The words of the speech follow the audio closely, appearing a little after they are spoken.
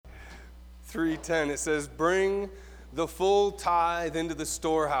3:10, it says, "Bring the full tithe into the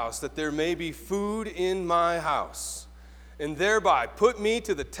storehouse, that there may be food in my house. And thereby put me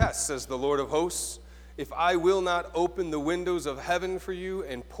to the test, says the Lord of hosts, if I will not open the windows of heaven for you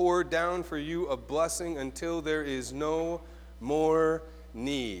and pour down for you a blessing until there is no more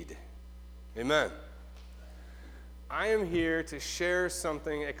need." Amen. I am here to share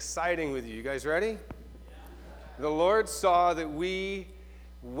something exciting with you. You guys ready? The Lord saw that we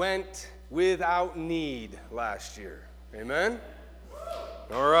went without need last year. Amen?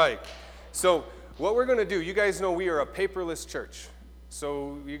 All right. So what we're going to do, you guys know we are a paperless church.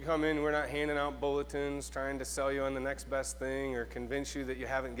 So you come in, we're not handing out bulletins, trying to sell you on the next best thing or convince you that you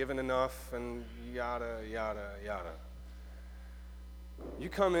haven't given enough and yada, yada, yada. You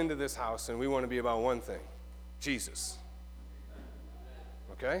come into this house and we want to be about one thing, Jesus.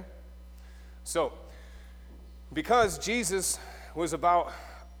 Okay? So, because Jesus was about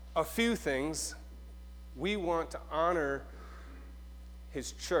a few things, we want to honor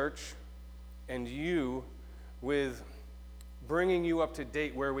his church and you with bringing you up to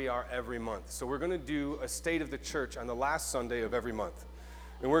date where we are every month. So we're going to do a state of the church on the last Sunday of every month.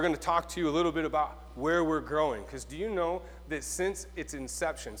 And we're going to talk to you a little bit about where we're growing. Because do you know that since its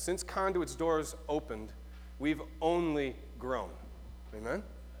inception, since Conduit's doors opened, we've only grown. Amen?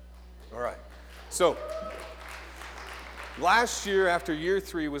 All right. So last year, after year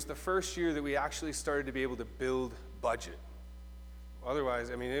 3, was the first year that we actually started to be able to build budget. Otherwise,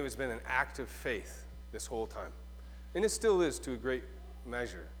 it has been an act of faith this whole time. And it still is to a great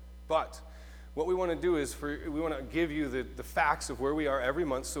measure. But what we want to do is we want to give you the facts of where we are every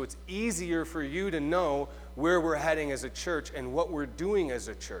month so it's easier for you to know where we're heading as a church and what we're doing as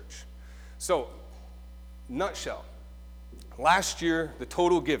a church. So, nutshell, last year the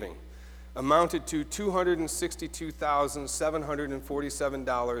total giving amounted to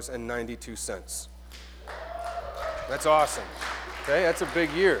 $262,747.92. That's awesome. Okay, that's a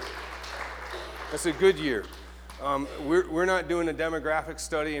big year. That's a good year. We're not doing a demographic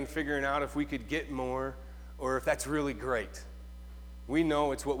study and figuring out if we could get more or if that's really great. We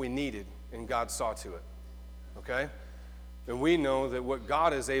know it's what we needed, and God saw to it. Okay? And we know that what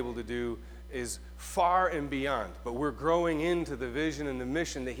God is able to do is far and beyond, but we're growing into the vision and the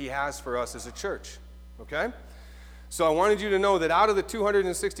mission that he has for us as a church. Okay? So I wanted you to know that out of the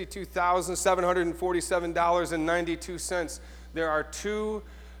 $262,747.92, there are 2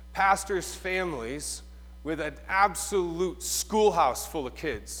 pastors' families with an absolute schoolhouse full of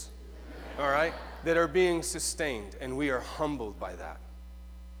kids, all right, that are being sustained, and we are humbled by that.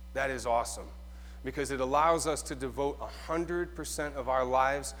 That is awesome, because it allows us to devote 100% of our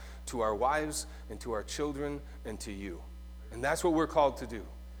lives to our wives and to our children and to you. And that's what we're called to do,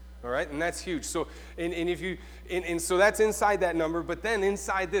 all right? And that's huge. So, so that's inside that number, but then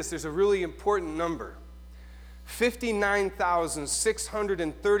inside this, there's a really important number.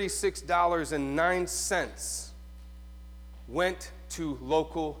 $59,636.09 went to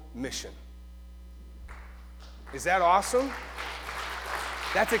local mission. Is that awesome?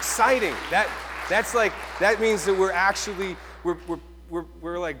 That's exciting. That means that we're actually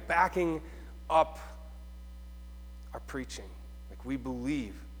we're like backing up our preaching. Like we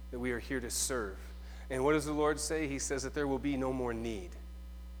believe that we are here to serve. And what does the Lord say? He says that there will be no more need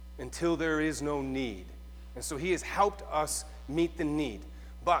until there is no need. And so he has helped us meet the need.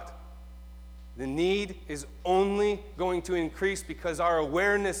 But the need is only going to increase because our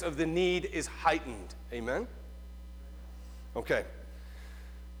awareness of the need is heightened. Amen? Okay.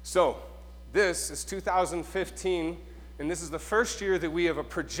 So this is 2015, and this is the first year that we have a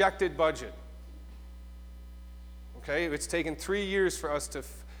projected budget. Okay? It's taken 3 years for us to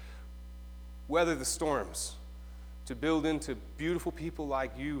weather the storms, to build into beautiful people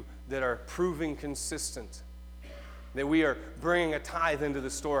like you that are proving consistent, that we are bringing a tithe into the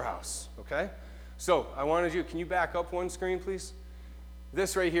storehouse, okay? So I wanted you, can you back up one screen, please?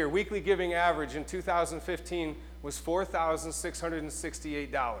 This right here, weekly giving average in 2015 was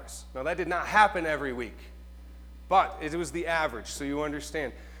 $4,668. Now that did not happen every week, but it was the average, so you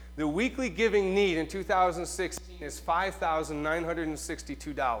understand. The weekly giving need in 2016 is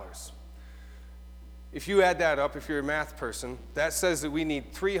 $5,962. If you add that up, if you're a math person, that says that we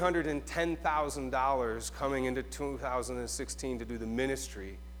need $310,000 coming into 2016 to do the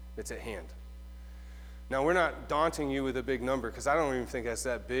ministry that's at hand. Now, we're not daunting you with a big number because I don't even think that's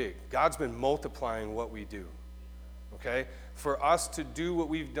that big. God's been multiplying what we do, okay? For us to do what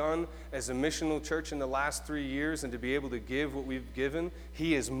we've done as a missional church in the last 3 years and to be able to give what we've given,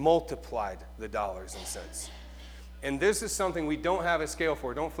 he has multiplied the dollars and cents. And this is something we don't have a scale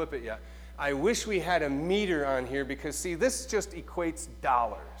for. Don't flip it yet. I wish we had a meter on here because, see, this just equates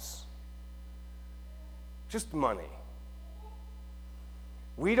dollars. just money.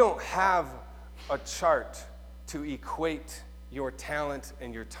 We don't have a chart to equate your talent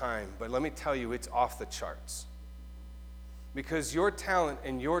and your time, but let me tell you, it's off the charts. Because your talent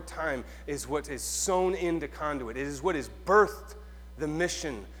and your time is what is sown into Conduit. It is what has birthed the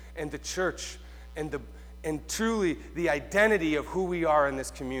mission and the church and truly the identity of who we are in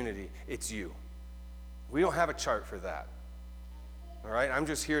this community. It's you. We don't have a chart for that. All right? I'm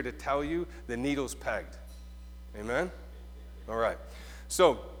just here to tell you the needle's pegged. Amen? All right.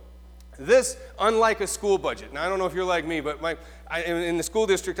 So, this, unlike a school budget, now I don't know if you're like me, but in the school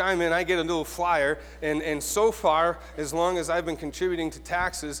district I'm in, I get a little flyer, and so far, as long as I've been contributing to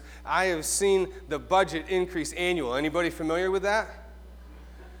taxes, I have seen the budget increase annual. Anybody familiar with that?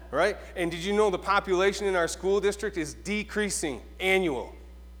 Right? And did you know the population in our school district is decreasing annual?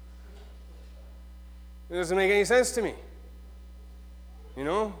 It doesn't make any sense to me. You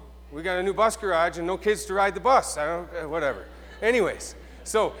know, we got a new bus garage and no kids to ride the bus. Whatever. Anyways,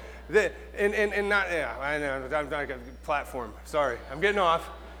 so I'm not a platform. Sorry, I'm getting off.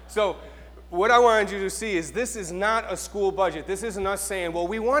 So what I wanted you to see is this is not a school budget. This isn't us saying, well,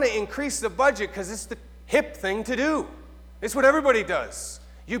 we want to increase the budget because it's the hip thing to do. It's what everybody does.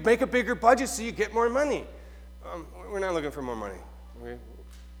 You make a bigger budget so you get more money. We're not looking for more money.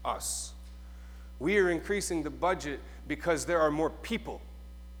 Us. We are increasing the budget because there are more people.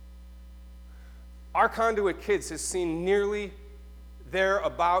 Our Conduit Kids has seen nearly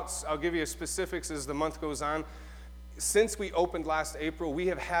thereabouts, I'll give you specifics as the month goes on. Since we opened last April, we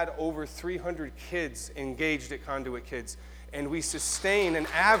have had over 300 kids engaged at Conduit Kids, and we sustain an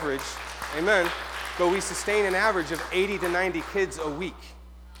average, amen, but we sustain an average of 80 to 90 kids a week.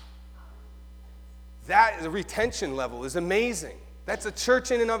 That retention level is amazing. That's a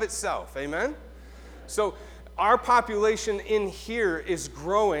church in and of itself, amen? So our population in here is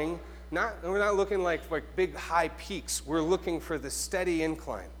growing. We're not looking like big high peaks. We're looking for the steady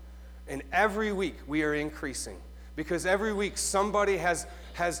incline. And every week we are increasing. Because every week somebody has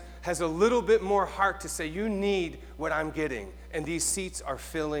a little bit more heart to say, you need what I'm getting. And these seats are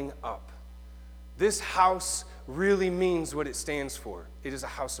filling up. This house really means what it stands for. It is a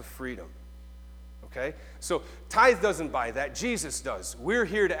house of freedom. Okay? So tithe doesn't buy that. Jesus does. We're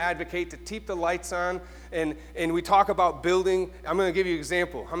here to advocate, to keep the lights on, and we talk about building. I'm going to give you an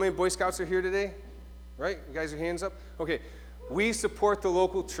example. How many Boy Scouts are here today? Right? You guys, your hands up? Okay. We support the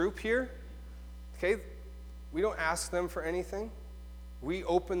local troop here. Okay? We don't ask them for anything. We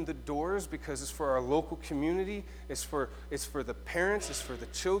open the doors because it's for our local community. It's for the parents. It's for the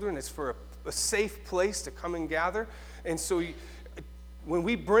children. It's for a safe place to come and gather. And so when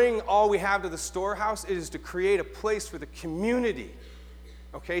we bring all we have to the storehouse, it is to create a place for the community,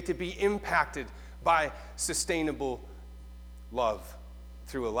 okay, to be impacted by sustainable love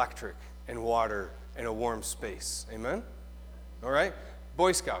through electric and water and a warm space. Amen? All right?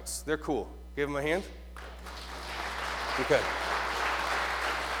 Boy Scouts, they're cool. Give them a hand. Okay.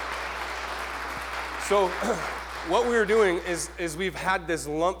 So what we're doing is we've had this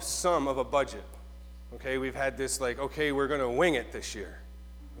lump sum of a budget. Okay, we've had this we're going to wing it this year.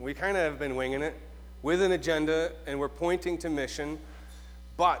 We kind of have been winging it with an agenda, and we're pointing to mission.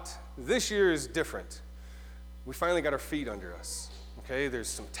 But this year is different. We finally got our feet under us. Okay, there's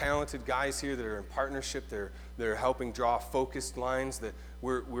some talented guys here that are in partnership. They're helping draw focused lines that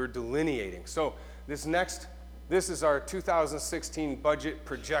we're delineating. So this is our 2016 budget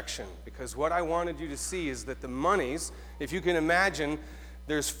projection, because what I wanted you to see is that the monies, if you can imagine,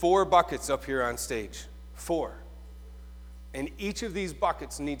 there's 4 buckets up here on stage. 4. And each of these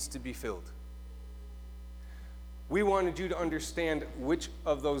buckets needs to be filled. We wanted you to understand which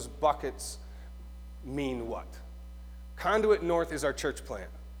of those buckets mean what. Conduit North is our church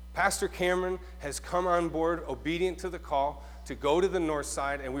plant. Pastor Cameron has come on board, obedient to the call, to go to the north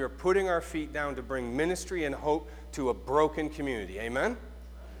side, and we are putting our feet down to bring ministry and hope to a broken community. Amen?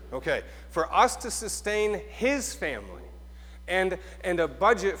 Okay. For us to sustain his family, and a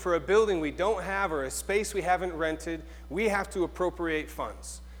budget for a building we don't have or a space we haven't rented, we have to appropriate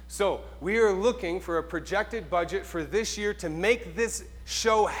funds. So we are looking for a projected budget for this year to make this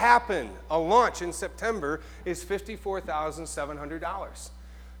show happen. A launch in September is $54,700.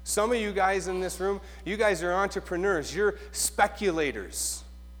 Some of you guys in this room, you guys are entrepreneurs. You're speculators.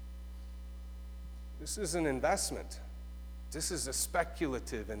 This is an investment. This is a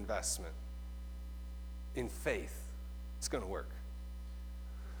speculative investment in faith. It's going to work.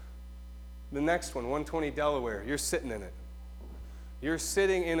 The next one, 120 Delaware, you're sitting in it. You're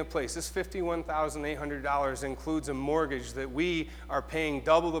sitting in a place. This $51,800 includes a mortgage that we are paying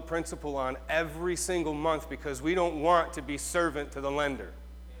double the principal on every single month because we don't want to be servant to the lender.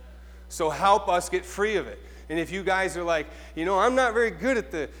 So help us get free of it. And if you guys are like, I'm not very good at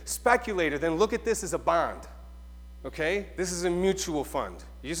the speculator, then look at this as a bond. Okay? This is a mutual fund.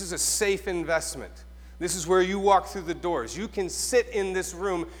 This is a safe investment. This is where you walk through the doors. You can sit in this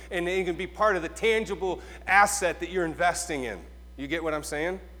room and you can be part of the tangible asset that you're investing in. You get what I'm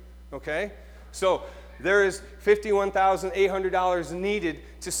saying? Okay? So there is $51,800 needed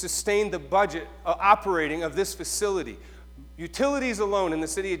to sustain the budget operating of this facility. Utilities alone in the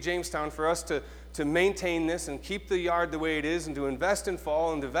city of Jamestown for us to maintain this and keep the yard the way it is and to invest in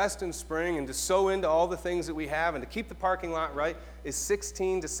fall and to invest in spring and to sow into all the things that we have and to keep the parking lot right is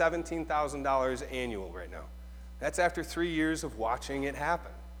 $16,000 to $17,000 annual right now. That's after 3 years of watching it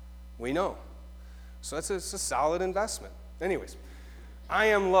happen. We know. So it's a solid investment. Anyways, I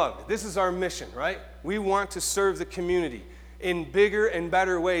am loved. This is our mission, right? We want to serve the community in bigger and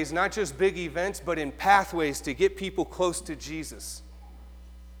better ways, not just big events, but in pathways to get people close to Jesus.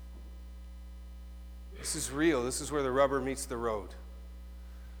 This is real. This is where the rubber meets the road.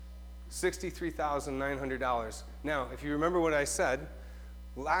 $63,900. Now, if you remember what I said,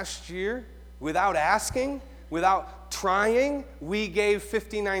 last year, without asking, without trying, we gave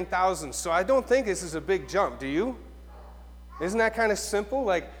 $59,000. So I don't think this is a big jump, do you? Isn't that kind of simple?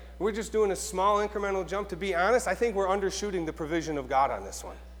 Like, we're just doing a small incremental jump. To be honest, I think we're undershooting the provision of God on this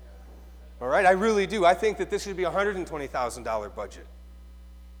one. All right? I really do. I think that this should be a $120,000 budget.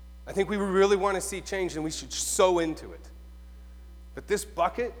 I think we really want to see change, and we should sow into it. But this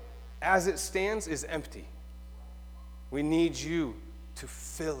bucket, as it stands, is empty. We need you to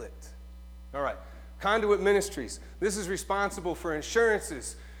fill it. All right. Conduit Ministries. This is responsible for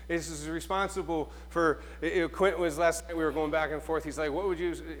insurances. This is responsible for, Quint was last night, we were going back and forth. He's like,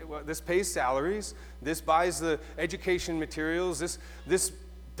 this pays salaries. This buys the education materials. This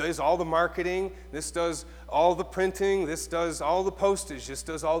does all the marketing. This does all the printing. This does all the postage. This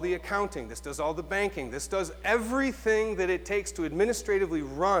does all the accounting. This does all the banking. This does everything that it takes to administratively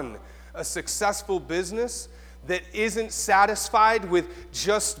run a successful business that isn't satisfied with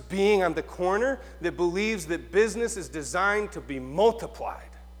just being on the corner, that believes that business is designed to be multiplied.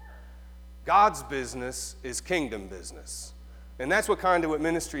 God's business is kingdom business. And that's what Conduit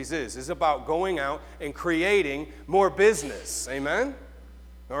Ministries is about going out and creating more business. Amen?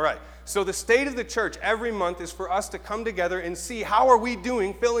 All right. So the state of the church every month is for us to come together and see how are we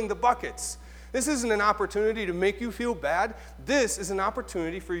doing filling the buckets. This isn't an opportunity to make you feel bad. This is an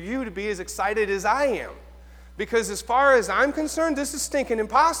opportunity for you to be as excited as I am. Because as far as I'm concerned, this is stinking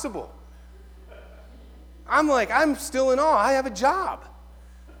impossible. I'm still in awe. I have a job.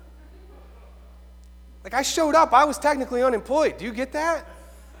 Like, I showed up. I was technically unemployed. Do you get that?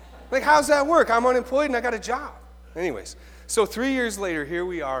 Like, how's that work? I'm unemployed and I got a job. Anyways, so 3 years later, here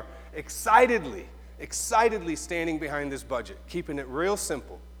we are, excitedly standing behind this budget, keeping it real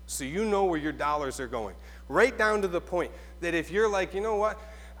simple so you know where your dollars are going. Right down to the point that if you're like, you know what,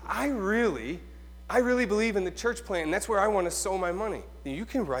 I really believe in the church plant, and that's where I want to sow my money. You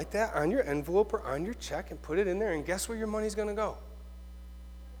can write that on your envelope or on your check and put it in there, and guess where your money's going to go?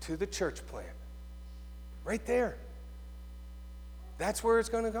 To the church plant. Right there. That's where it's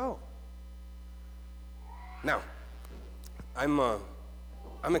going to go. Now,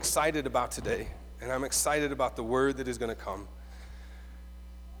 I'm excited about today, and I'm excited about the word that is going to come.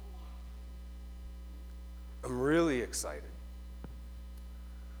 I'm really excited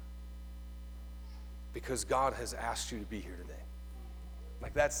because God has asked you to be here today.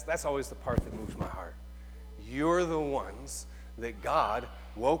 Like, that's always the part that moves my heart. You're the ones that God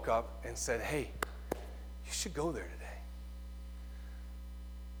woke up and said, hey, you should go there today.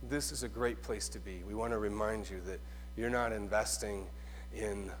 This is a great place to be. We want to remind you that you're not investing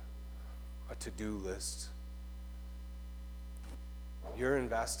in a to-do list. You're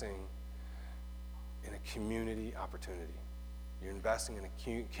investing in a community opportunity. You're investing in a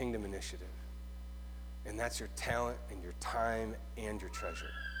kingdom initiative. And that's your talent and your time and your treasure.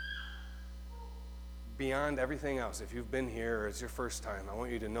 Beyond everything else, if you've been here or it's your first time, I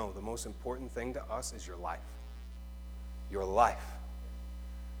want you to know the most important thing to us is your life. Your life.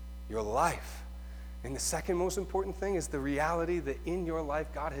 Your life. And the second most important thing is the reality that in your life,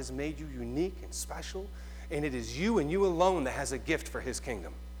 God has made you unique and special, and it is you and you alone that has a gift for his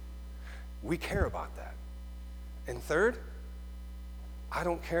kingdom. We care about that. And third, I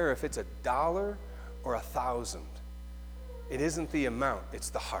don't care if it's $1 or 1,000. It isn't the amount, it's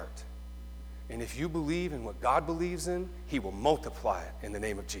the heart. And if you believe in what God believes in, he will multiply it in the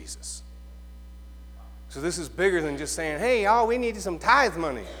name of Jesus. So this is bigger than just saying, hey, y'all, we need some tithe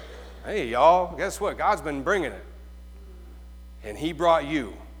money. Hey, y'all, guess what? God's been bringing it. And he brought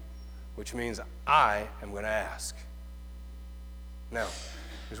you, which means I am going to ask. Now,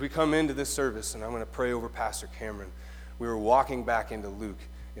 As we come into this service, and I'm going to pray over Pastor Cameron, we were walking back into Luke,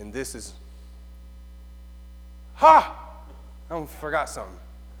 and this is, I forgot something.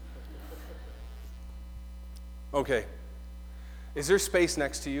 Okay. Is there space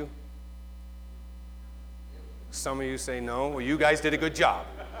next to you? Some of you say no. Well, you guys did a good job.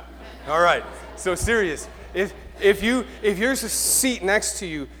 All right. So serious. If there's a seat next to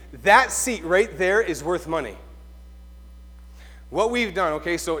you, that seat right there is worth money. What we've done,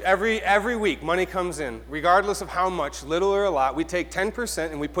 okay, so every week money comes in, regardless of how much, little or a lot, we take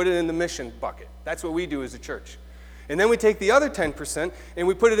 10% and we put it in the mission bucket. That's what we do as a church. And then we take the other 10% and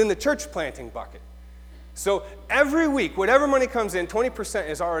we put it in the church planting bucket. So every week, whatever money comes in, 20%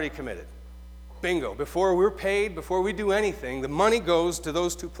 is already committed. Bingo. Before we're paid, before we do anything, the money goes to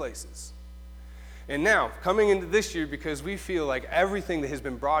those two places. And now, coming into this year, because we feel like everything that has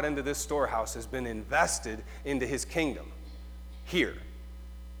been brought into this storehouse has been invested into his kingdom here,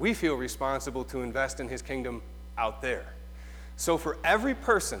 we feel responsible to invest in his kingdom out there. So for every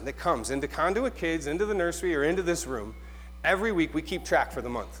person that comes into Conduit Kids, into the nursery, or into this room, every week we keep track for the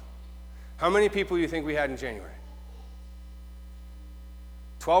month. How many people do you think we had in January?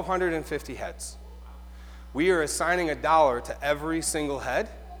 1,250 heads. We are assigning $1 to every single head,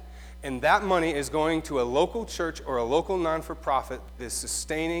 and that money is going to a local church or a local non-for-profit that is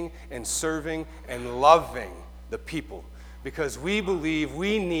sustaining and serving and loving the people, because we believe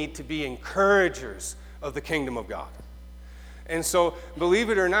we need to be encouragers of the kingdom of God. And so,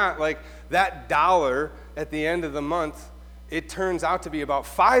 believe it or not, like that $1 at the end of the month, it turns out to be about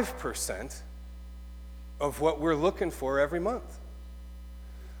 5% of what we're looking for every month.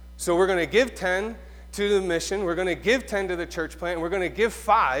 So we're going to give 10 to the mission, we're going to give 10 to the church plant, and we're going to give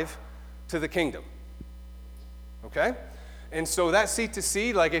 5 to the kingdom. Okay? And so that seat to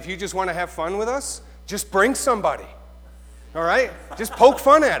seat, like if you just want to have fun with us, just bring somebody. All right? Just poke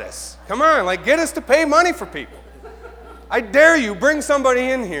fun at us. Come on, like get us to pay money for people. I dare you, bring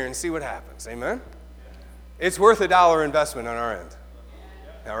somebody in here and see what happens. Amen? It's worth $1 investment on our end.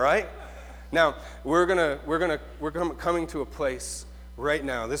 All right? Now, we're coming to a place right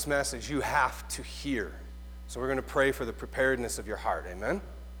now, this message you have to hear. So we're going to pray for the preparedness of your heart. Amen?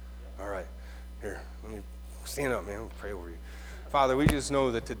 All right. Here, let me stand up, man. I'll pray over you. Father, we just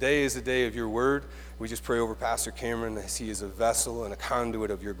know that today is the day of your word. We just pray over Pastor Cameron as he is a vessel and a conduit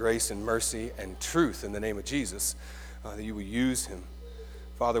of your grace and mercy and truth in the name of Jesus, that you will use him.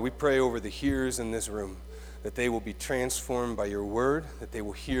 Father, we pray over the hearers in this room, that they will be transformed by your word, that they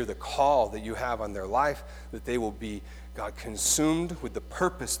will hear the call that you have on their life, that they will be, God, consumed with the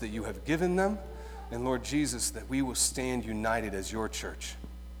purpose that you have given them. And Lord Jesus, that we will stand united as your church.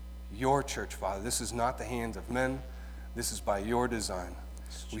 Your church, Father. This is not the hands of men. This is by your design.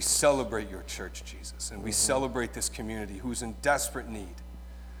 We celebrate your church, Jesus, and we celebrate this community who's in desperate need.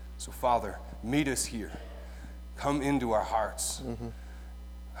 So, Father, meet us here. Come into our hearts.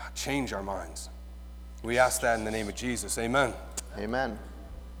 Change our minds. We ask that in the name of Jesus. Amen. Amen.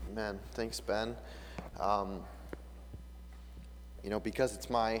 Amen. Thanks, Ben. Because it's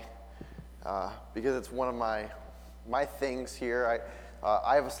one of my things here,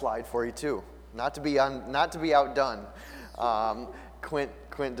 I have a slide for you too. Not to be outdone.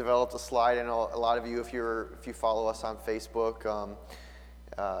 Quint developed a slide. I know a lot of you, if you follow us on Facebook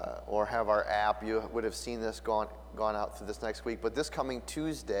or have our app, you would have seen this gone out through this next week. But this coming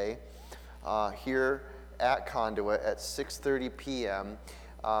Tuesday, here at Conduit at 6:30 p.m.,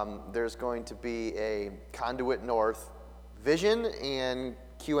 there's going to be a Conduit North vision and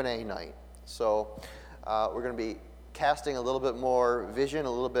Q&A night. So we're going to be casting a little bit more vision, a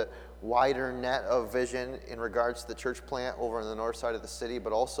little bit wider net of vision in regards to the church plant over on the north side of the city,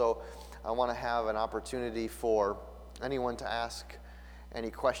 but also I want to have an opportunity for anyone to ask any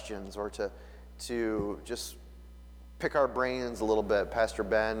questions or to just pick our brains a little bit, Pastor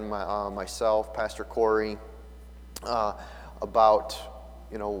Ben, myself, Pastor Corey, about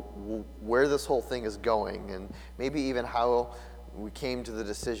where this whole thing is going, and maybe even how we came to the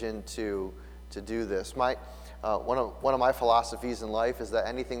decision to do this. One of my philosophies in life is that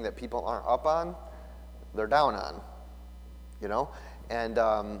anything that people aren't up on, they're down on, and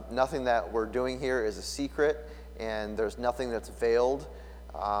nothing that we're doing here is a secret, and there's nothing that's veiled.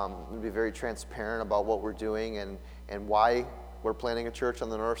 We'll be very transparent about what we're doing and why we're planting a church on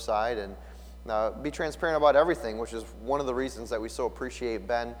the north side, and be transparent about everything, which is one of the reasons that we so appreciate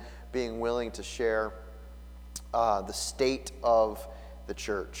Ben being willing to share the state of the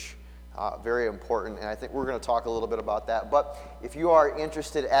church. Very important, and I think we're going to talk a little bit about that. But if you are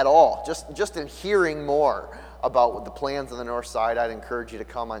interested at all, just in hearing more about the plans on the north side, I'd encourage you to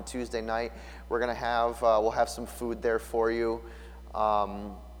come on Tuesday night. We're going to we'll have some food there for you.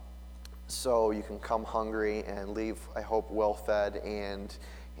 So you can come hungry and leave, I hope, well-fed and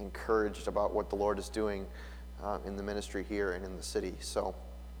encouraged about what the Lord is doing in the ministry here and in the city. So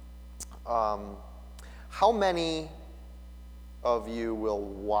how many of you will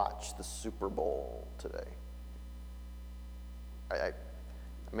watch the Super Bowl today? I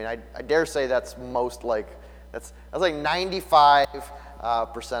dare say that's most that's like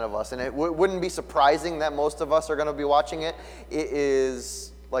 95% of us, and it wouldn't be surprising that most of us are going to be watching it. It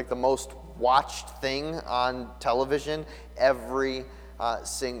is like the most watched thing on television every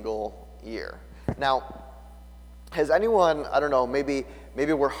single year. Now, has anyone, I don't know, maybe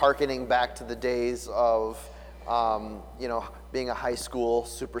we're hearkening back to the days of being a high school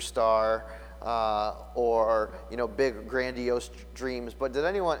superstar, or big grandiose dreams. But did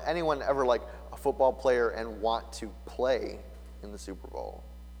anyone ever like a football player and want to play in the Super Bowl?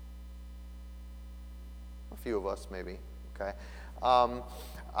 A few of us, maybe. Okay.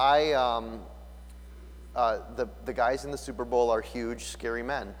 The guys in the Super Bowl are huge, scary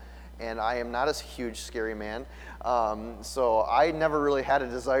men. And I am not a huge, scary man. So I never really had a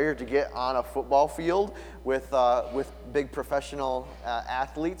desire to get on a football field with big professional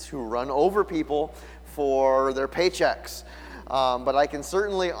athletes who run over people for their paychecks. But I can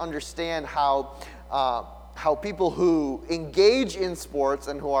certainly understand how people who engage in sports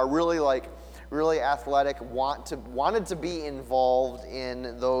and who are really athletic wanted to be involved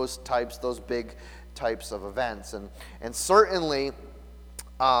in those big types of events. And certainly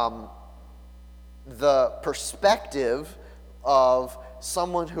the perspective of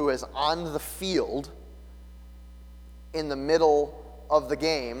someone who is on the field in the middle of the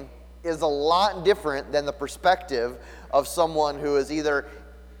game is a lot different than the perspective of someone who is either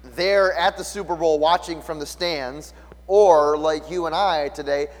there at the Super Bowl watching from the stands, or like you and I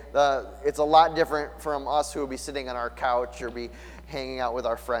today, it's a lot different from us who will be sitting on our couch or be hanging out with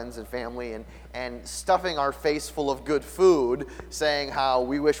our friends and family and stuffing our face full of good food, saying how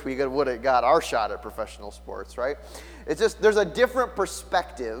we wish we would have got our shot at professional sports, right? It's just, there's a different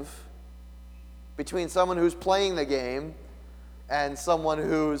perspective between someone who's playing the game and someone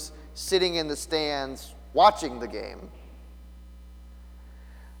who's sitting in the stands watching the game.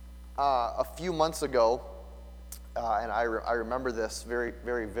 A few months ago, and I remember this very,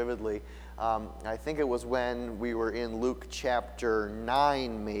 very vividly. I think it was when we were in Luke chapter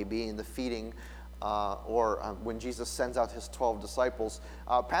 9, maybe, in the feeding, or when Jesus sends out his 12 disciples.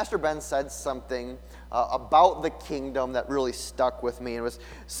 Pastor Ben said something about the kingdom that really stuck with me. It was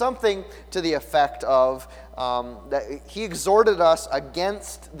something to the effect of that he exhorted us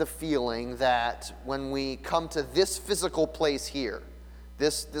against the feeling that when we come to this physical place here,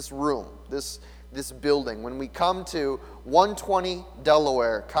 this room, this building, when we come to 120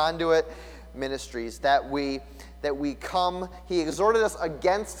 Delaware Conduit Ministries, that we come, he exhorted us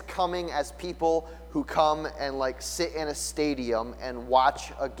against coming as people who come and sit in a stadium and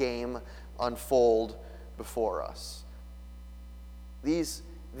watch a game unfold before us. These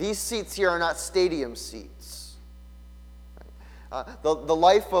seats here are not stadium seats. The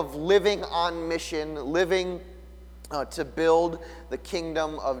life of living on mission, living to build the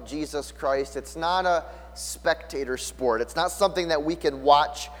kingdom of Jesus Christ, it's not a spectator sport. It's not something that we can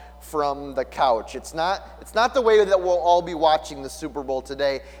watch from the couch. It's not the way that we'll all be watching the Super Bowl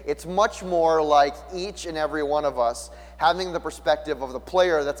today. It's much more like each and every one of us having the perspective of the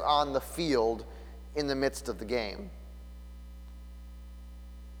player that's on the field in the midst of the game.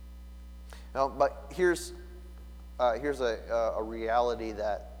 Now, but here's a reality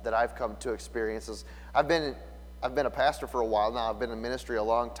that I've come to experience. Is I've been a pastor for a while now. I've been in ministry a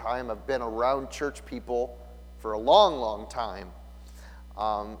long time. I've been around church people for a long, long time.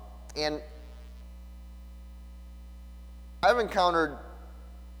 And I've encountered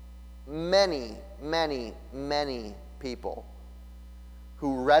many, many, many people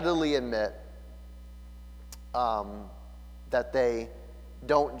who readily admit that they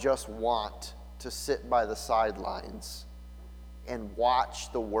don't just want to sit by the sidelines and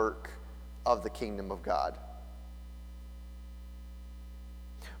watch the work of the kingdom of God.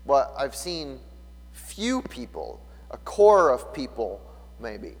 But I've seen few people, a core of people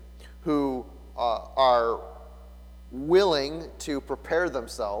maybe, who are willing to prepare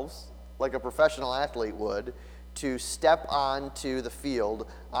themselves like a professional athlete would to step onto the field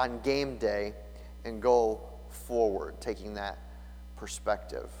on game day and go forward, taking that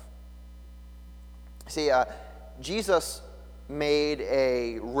perspective. See, Jesus made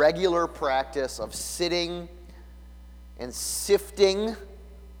a regular practice of sitting and sifting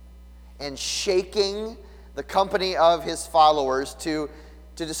and shaking the company of his followers to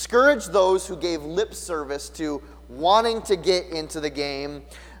discourage those who gave lip service to wanting to get into the game,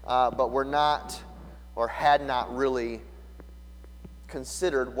 but were not or had not really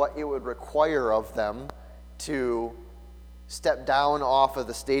considered what it would require of them to step down off of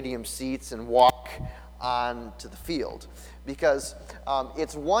the stadium seats and walk on to the field. Because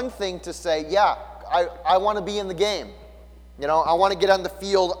it's one thing to say, yeah, I want to be in the game. You know, I want to get on the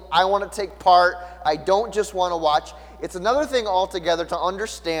field. I want to take part. I don't just want to watch. It's another thing altogether to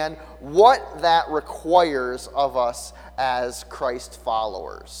understand what that requires of us as Christ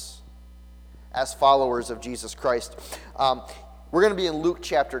followers, as followers of Jesus Christ. We're going to be in Luke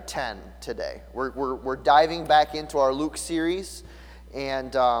chapter 10 today. We're diving back into our Luke series,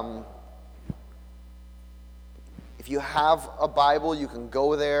 and if you have a Bible, you can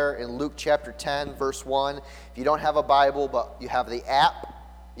go there in Luke chapter 10, verse 1. If you don't have a Bible, but you have the app,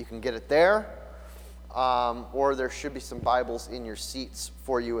 you can get it there. Or there should be some Bibles in your seats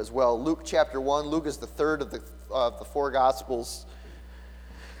for you as well. Luke chapter 1. Luke is the third of the four Gospels.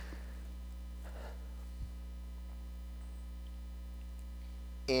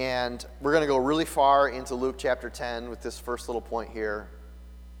 And we're going to go really far into Luke chapter 10 with this first little point here,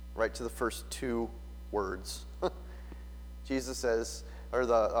 right to the first two words. Jesus says, or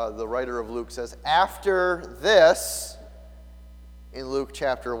the writer of Luke says, after this, in Luke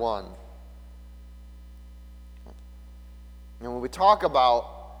chapter 1. And when we talk about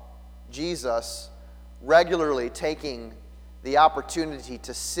Jesus regularly taking the opportunity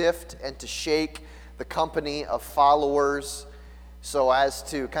to sift and to shake the company of followers so as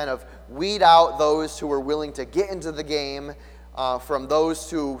to kind of weed out those who were willing to get into the game from those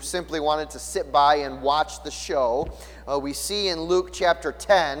who simply wanted to sit by and watch the show, we see in Luke chapter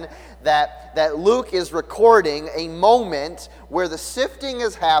 10 that Luke is recording a moment where the sifting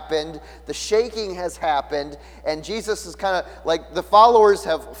has happened, the shaking has happened, and Jesus is kind of like the followers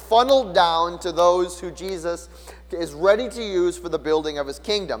have funneled down to those who Jesus is ready to use for the building of his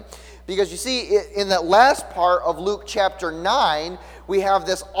kingdom. Because you see, in that last part of Luke chapter 9, we have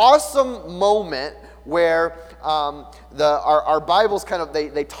this awesome moment where our Bibles kind of,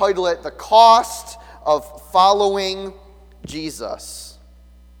 they title it The Cost of Following Jesus.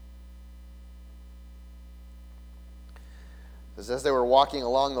 It says, as they were walking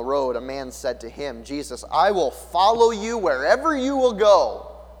along the road, a man said to him, Jesus, I will follow you wherever you will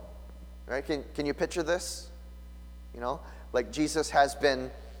go. Right? Can you picture this? You know, like Jesus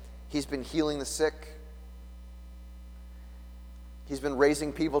he's been healing the sick. He's been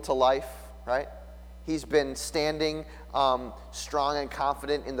raising people to life, right? He's been standing strong and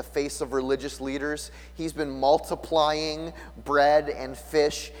confident in the face of religious leaders. He's been multiplying bread and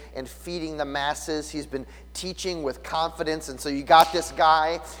fish and feeding the masses. He's been teaching with confidence. And so you got this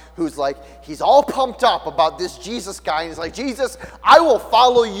guy who's like, he's all pumped up about this Jesus guy. And he's like, Jesus, I will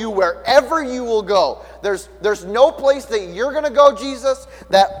follow you wherever you will go. There's no place that you're going to go, Jesus,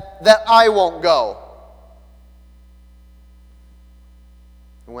 that I won't go.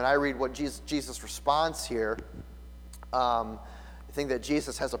 When I read what Jesus' response here, I think that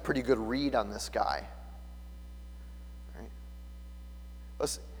Jesus has a pretty good read on this guy.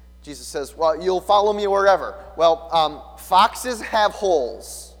 Right? Jesus says, well, you'll follow me wherever. Well, foxes have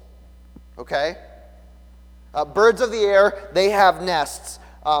holes, okay? Birds of the air, they have nests.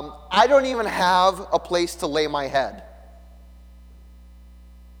 I don't even have a place to lay my head.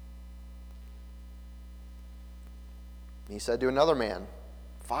 He said to another man,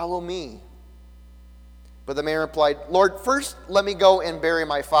 follow me. But the man replied, Lord, first let me go and bury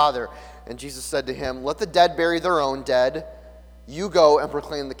my father. And Jesus said to him, let the dead bury their own dead. You go and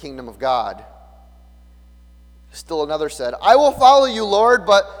proclaim the kingdom of God. Still another said, I will follow you, Lord,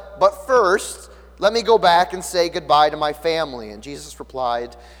 but first let me go back and say goodbye to my family. And Jesus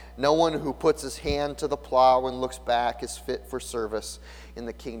replied, no one who puts his hand to the plow and looks back is fit for service in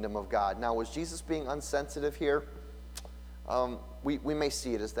the kingdom of God. Now, was Jesus being unsensitive here? We may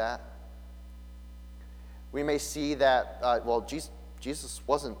see it as that. We may see that, Jesus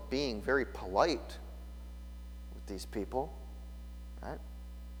wasn't being very polite with these people, right?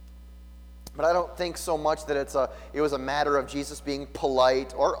 But I don't think so much that it was a matter of Jesus being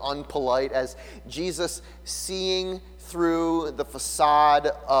polite or unpolite, as Jesus seeing through the facade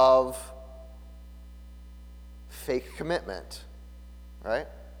of fake commitment, right?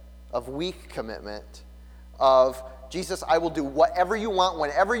 Of weak commitment, of Jesus, I will do whatever you want,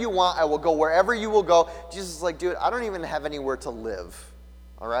 whenever you want. I will go wherever you will go. Jesus is like, dude, I don't even have anywhere to live,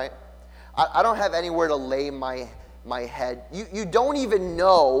 all right? I don't have anywhere to lay my head. You don't even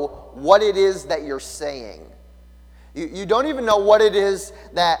know what it is that you're saying. You don't even know what it is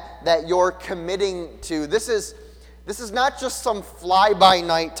that you're committing to. This is not just some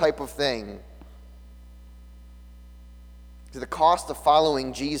fly-by-night type of thing. to the cost of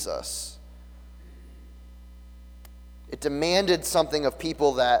following Jesus. It demanded something of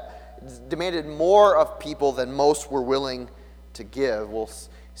people demanded more of people than most were willing to give. We'll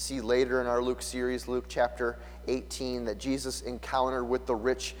see later in our Luke series, Luke chapter 18, that Jesus' encounter with the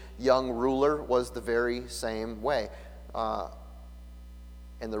rich young ruler was the very same way.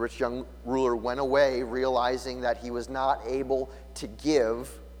 And the rich young ruler went away realizing that he was not able to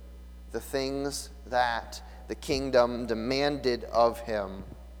give the things that the kingdom demanded of him.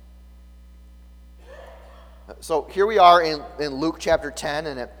 So here we are in Luke chapter 10,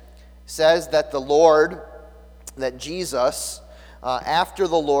 and it says that Jesus, after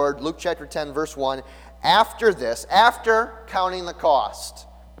the Lord, Luke chapter 10, verse 1, after this, after counting the cost,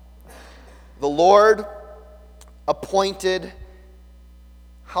 the Lord appointed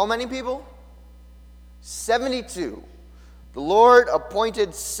how many people? 72. The Lord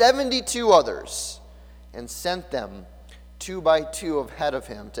appointed 72 others and sent them 2 by 2 ahead of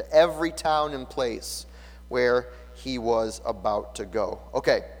him to every town and place where he was about to go.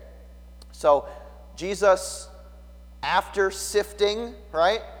 Okay, so Jesus, after sifting,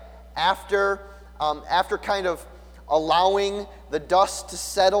 right? After kind of allowing the dust to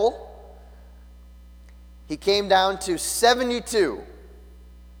settle, he came down to 72.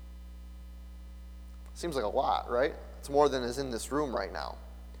 Seems like a lot, right? It's more than is in this room right now.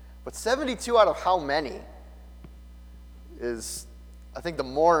 But 72 out of how many is, I think, the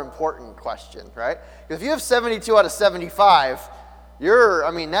more important question, right? Because if you have 72 out of 75,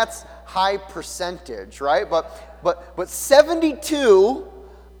 that's high percentage, right? But 72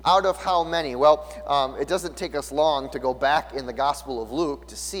 out of how many? Well, it doesn't take us long to go back in the Gospel of Luke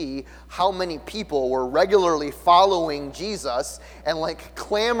to see how many people were regularly following Jesus and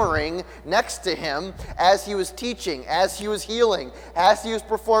clamoring next to him as he was teaching, as he was healing, as he was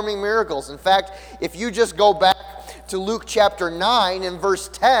performing miracles. In fact, if you just go back to Luke chapter 9 and verse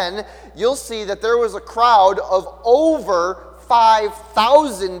 10, you'll see that there was a crowd of over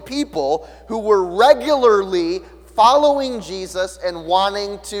 5,000 people who were regularly following Jesus and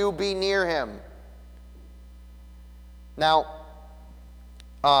wanting to be near him. Now,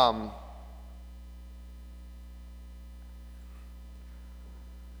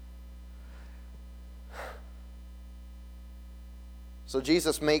 so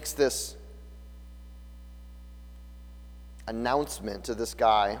Jesus makes this announcement to this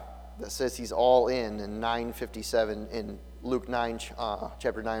guy that says he's all in 9:57 in Luke 9,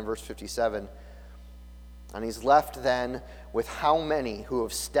 chapter 9, verse 57. And he's left then with how many who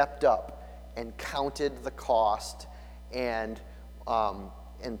have stepped up and counted the cost and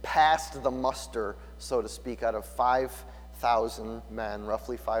passed the muster, so to speak, out of 5,000 men,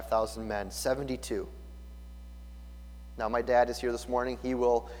 roughly 5,000 men, 72. Now, my dad is here this morning. He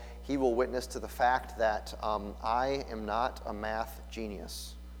will witness to the fact that I am not a math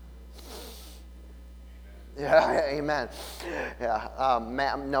genius. Yeah, amen.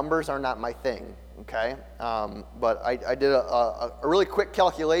 Yeah, numbers are not my thing. Okay, but I did a really quick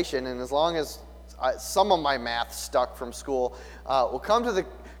calculation, and as long as some of my math stuck from school, we'll come to the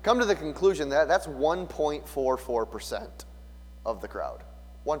conclusion that that's 1.44% of the crowd.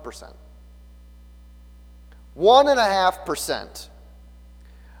 1%. 1.5%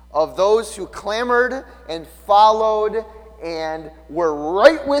 of those who clamored and followed and were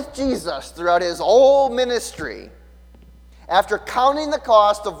right with Jesus throughout his whole ministry, after counting the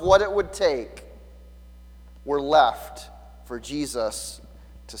cost of what it would take, were left for Jesus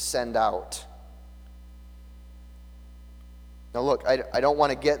to send out. Now look, I don't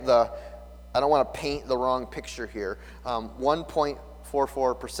want to paint the wrong picture here.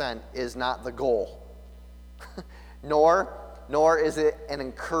 1.44% is not the goal. nor is it an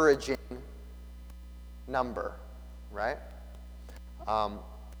encouraging number, right?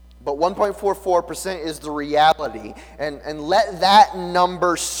 But 1.44% is the reality. And let that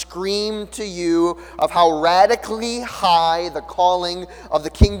number scream to you of how radically high the calling of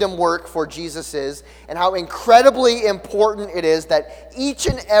the kingdom work for Jesus is, and how incredibly important it is that each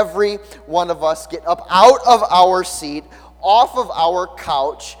and every one of us get up out of our seat, off of our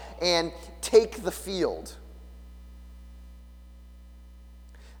couch, and take the field.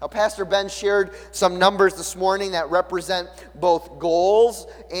 Now, Pastor Ben shared some numbers this morning that represent both goals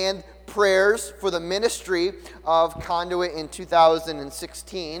and prayers for the ministry of Conduit in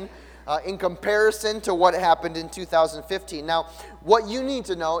 2016 in comparison to what happened in 2015. Now, what you need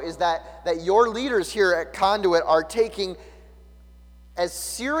to know is that your leaders here at Conduit are taking as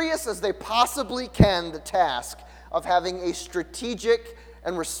serious as they possibly can the task of having a strategic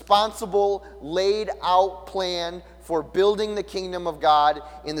and responsible, laid out plan for building the kingdom of God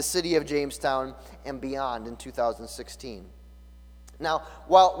in the city of Jamestown and beyond in 2016. Now,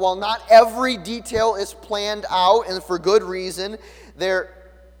 while not every detail is planned out, and for good reason, there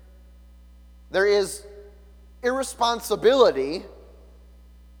is irresponsibility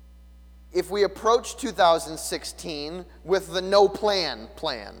if we approach 2016 with the no plan,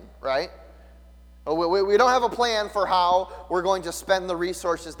 right? We don't have a plan for how we're going to spend the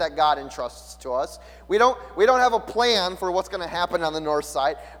resources that God entrusts to us. We don't have a plan for what's going to happen on the north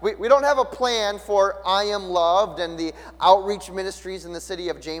side. We don't have a plan for I Am Loved and the outreach ministries in the city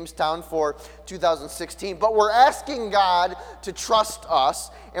of Jamestown for 2016. But we're asking God to trust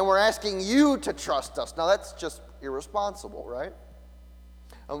us, and we're asking you to trust us. Now that's just irresponsible, right?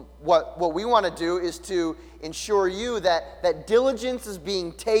 What we want to do is to ensure you that diligence is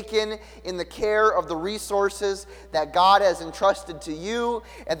being taken in the care of the resources that God has entrusted to you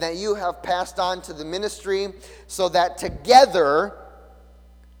and that you have passed on to the ministry, so that together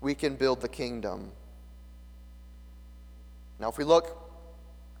we can build the kingdom. Now, if we look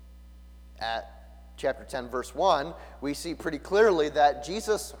at chapter 10, verse 1, we see pretty clearly that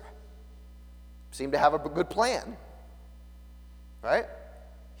Jesus seemed to have a good plan, right?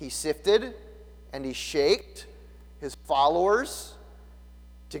 He sifted and he shaped his followers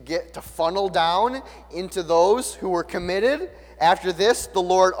to funnel down into those who were committed. After this, the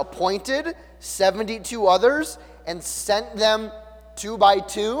Lord appointed 72 others and sent them 2 by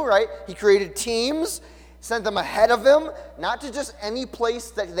 2, right? He created teams, sent them ahead of him, not to just any place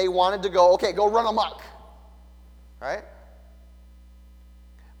that they wanted to go. Okay, go run amok, right?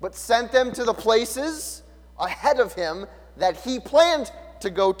 But sent them to the places ahead of him that he planned to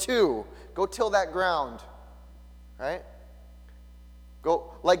go to. Go till that ground, right?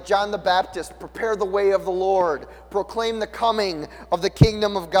 Go, like John the Baptist, prepare the way of the Lord. Proclaim the coming of the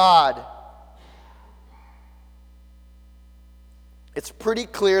kingdom of God. It's pretty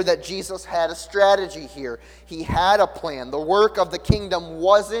clear that Jesus had a strategy here. He had a plan. The work of the kingdom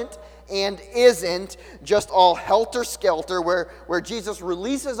wasn't and isn't just all helter-skelter, where Jesus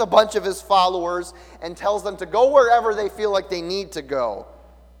releases a bunch of his followers and tells them to go wherever they feel like they need to go.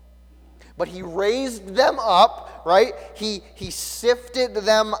 But he raised them up, right? He sifted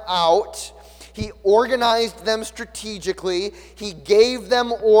them out. He organized them strategically. He gave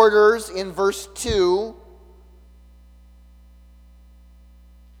them orders in verse 2.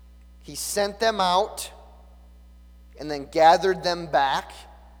 He sent them out and then gathered them back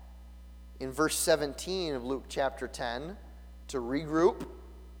in verse 17 of Luke chapter 10 to regroup,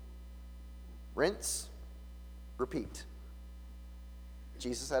 rinse, repeat.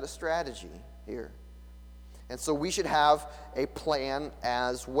 Jesus had a strategy here. And so we should have a plan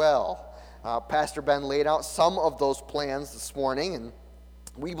as well. Pastor Ben laid out some of those plans this morning, and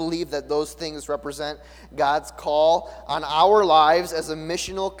we believe that those things represent God's call on our lives as a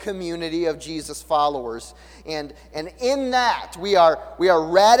missional community of Jesus followers. And in that, we are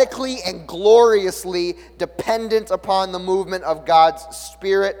radically and gloriously dependent upon the movement of God's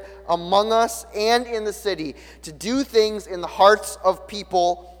Spirit among us and in the city to do things in the hearts of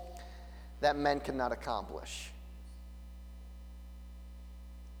people that men cannot accomplish.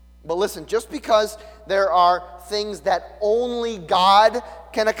 But listen, just because there are things that only God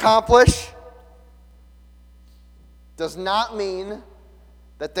can accomplish does not mean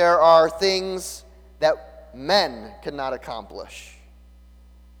that there are things that men cannot accomplish,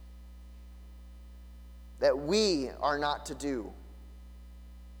 that we are not to do.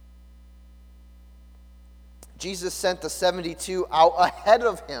 Jesus sent the 72 out ahead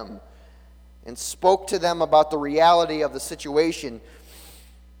of him and spoke to them about the reality of the situation.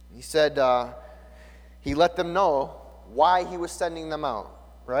 He said he let them know why he was sending them out,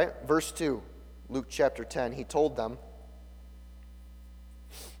 right? Verse 2, Luke chapter 10, he told them,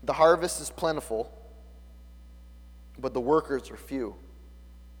 "The harvest is plentiful, but the workers are few.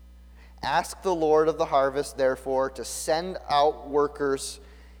 Ask the Lord of the harvest, therefore, to send out workers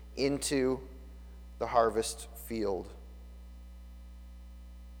into the harvest field."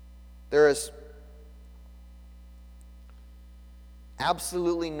 There is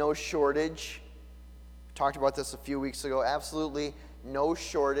absolutely no shortage. We talked about this a few weeks ago. Absolutely no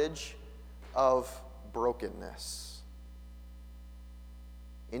shortage of brokenness.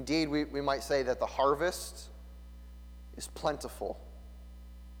 Indeed, we might say that the harvest is plentiful.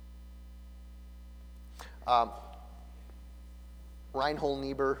 Reinhold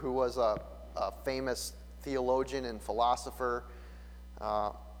Niebuhr, who was a famous theologian and philosopher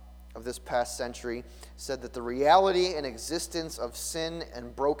of this past century, said that the reality and existence of sin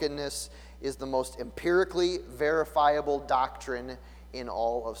and brokenness is the most empirically verifiable doctrine in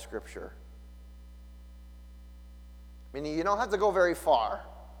all of Scripture. Meaning you don't have to go very far.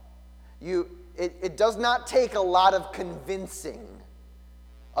 It does not take a lot of convincing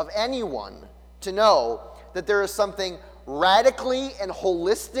of anyone to know that there is something radically and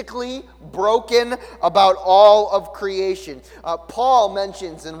holistically broken about all of creation. Paul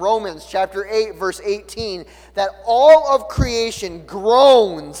mentions in Romans chapter 8, verse 18, that all of creation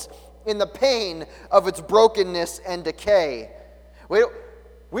groans in the pain of its brokenness and decay.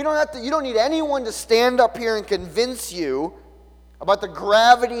 We don't have to, you don't need anyone to stand up here and convince you about the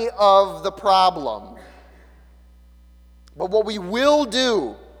gravity of the problem. But what we will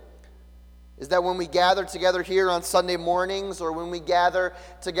do is that when we gather together here on Sunday mornings or when we gather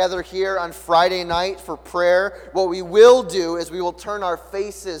together here on Friday night for prayer, what we will do is we will turn our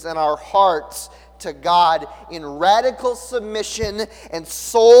faces and our hearts to God in radical submission and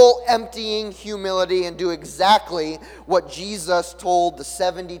soul-emptying humility and do exactly what Jesus told the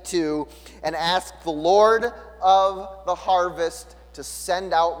 72 and ask the Lord of the harvest to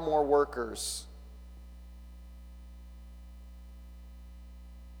send out more workers.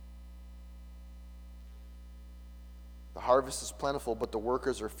 The harvest is plentiful, but the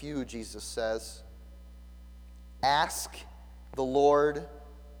workers are few, Jesus says. Ask the Lord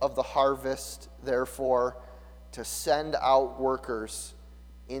of the harvest, therefore, to send out workers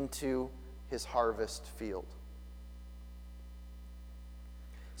into his harvest field.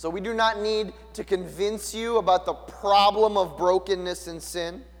 So we do not need to convince you about the problem of brokenness and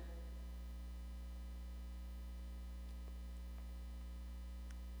sin.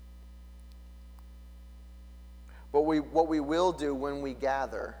 But what we will do when we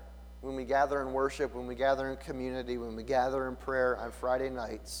gather in worship, when we gather in community, when we gather in prayer on Friday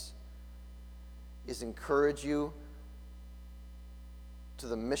nights, is encourage you to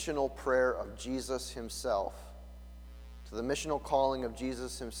the missional prayer of Jesus himself, to the missional calling of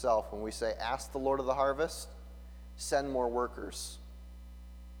Jesus himself when we say, ask the Lord of the harvest, send more workers.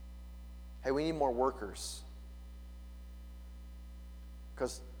 Hey, we need more workers.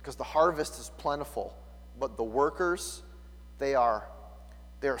 Because the harvest is plentiful. But the workers, they are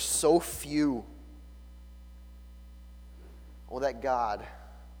so few. Oh, that God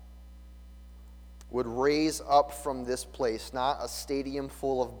would raise up from this place not a stadium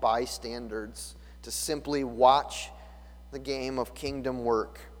full of bystanders to simply watch the game of kingdom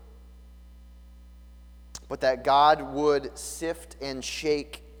work, but that God would sift and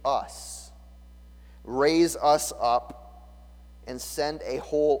shake us, raise us up, and send a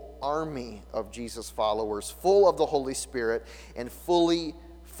whole army of Jesus followers full of the Holy Spirit and fully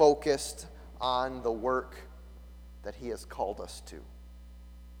focused on the work that he has called us to.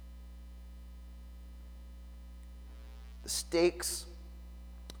 The stakes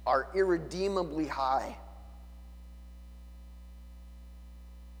are irredeemably high.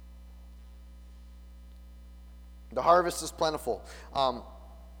 The harvest is plentiful.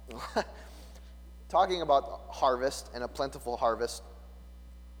 Talking about harvest and a plentiful harvest,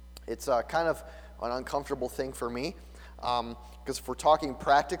 it's kind of an uncomfortable thing for me because if we're talking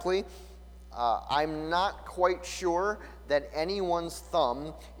practically, I'm not quite sure that anyone's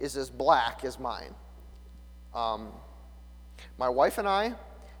thumb is as black as mine. My wife and I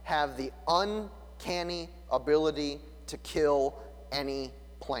have the uncanny ability to kill any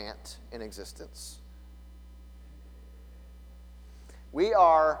plant in existence. We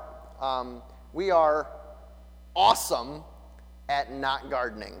are awesome at not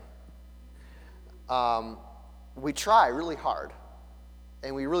gardening. We try really hard,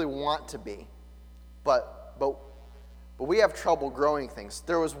 and we really want to be, but we have trouble growing things.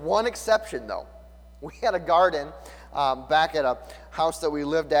 There was one exception, though. We had a garden back at a house that we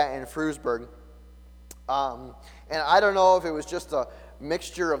lived at in Frewsburg, and I don't know if it was just a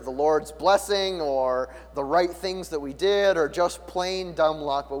mixture of the Lord's blessing or the right things that we did or just plain dumb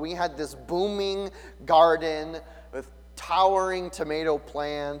luck, but we had this booming garden with towering tomato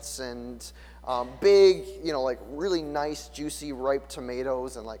plants and big, like really nice, juicy, ripe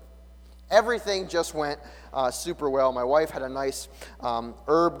tomatoes, and like everything just went super well. My wife had a nice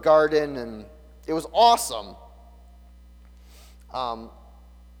herb garden, and it was awesome.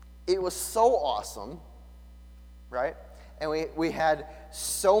 It was so awesome, right? And we had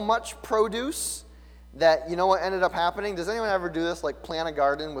so much produce that, you know what ended up happening? Does anyone ever do this, like plant a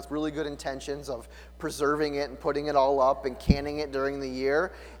garden with really good intentions of preserving it and putting it all up and canning it during the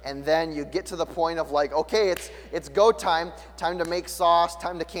year? And then you get to the point of like, okay, it's go time to make sauce,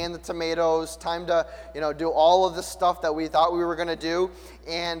 time to can the tomatoes, time to, do all of the stuff that we thought we were going to do.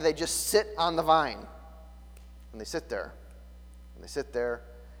 And they just sit on the vine. And they sit there. And they sit there.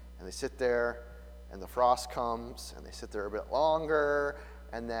 And they sit there. And the frost comes, and they sit there a bit longer,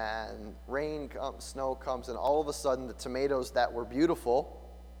 and then rain comes, snow comes, and all of a sudden the tomatoes that were beautiful,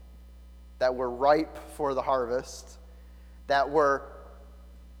 that were ripe for the harvest, that were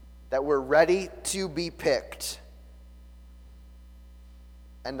that were ready to be picked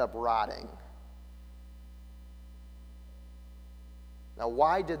end up rotting. Now,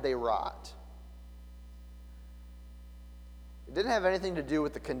 why did they rot? It didn't have anything to do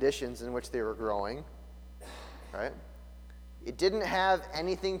with the conditions in which they were growing, right? It didn't have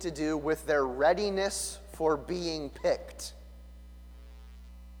anything to do with their readiness for being picked.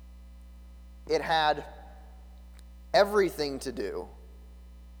 It had everything to do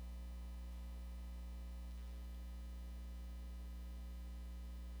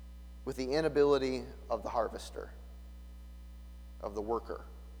with the inability of the harvester, of the worker.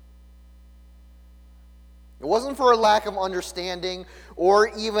 It wasn't for a lack of understanding or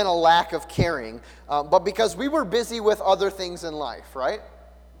even a lack of caring, but because we were busy with other things in life, right?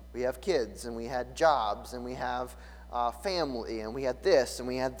 We have kids, and we had jobs, and we have family, and we had this, and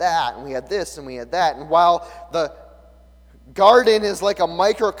we had that, and we had this, and we had that. And while the garden is like a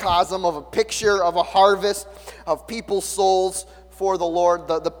microcosm of a picture of a harvest of people's souls for the Lord,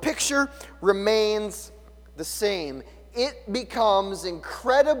 the picture remains the same. It becomes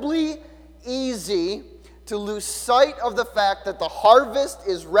incredibly easy to lose sight of the fact that the harvest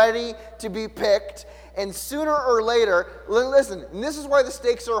is ready to be picked, and sooner or later, listen, and this is why the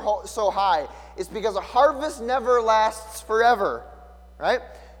stakes are so high, it's because a harvest never lasts forever, right?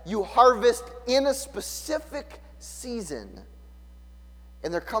 You harvest in a specific season,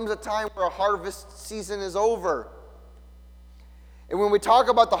 and there comes a time where a harvest season is over. And when we talk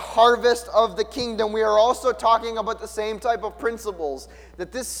about the harvest of the kingdom, we are also talking about the same type of principles.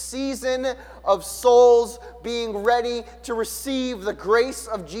 That this season of souls being ready to receive the grace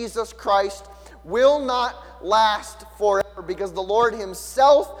of Jesus Christ will not last forever, because the Lord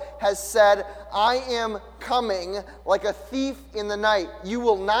himself has said, I am coming like a thief in the night. You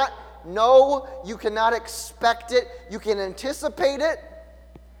will not know, you cannot expect it, you can anticipate it,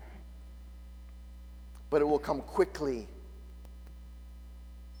 but it will come quickly.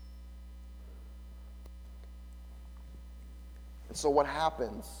 And so what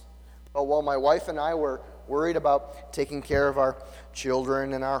happens? Well, while my wife and I were worried about taking care of our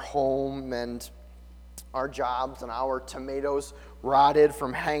children and our home and our jobs, and our tomatoes rotted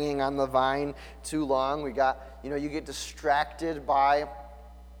from hanging on the vine too long, we got, you get distracted by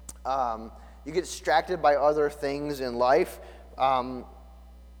other things in life. I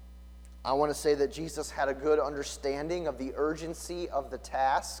want to say that Jesus had a good understanding of the urgency of the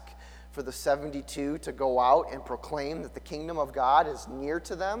task for the 72 to go out and proclaim that the kingdom of God is near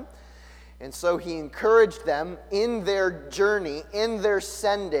to them. And so he encouraged them in their journey, in their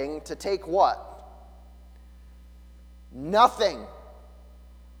sending, to take what? Nothing.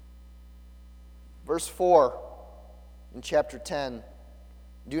 Verse 4 in chapter 10.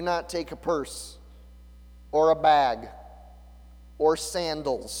 Do not take a purse or a bag or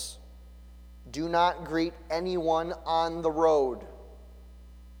sandals. Do not greet anyone on the road.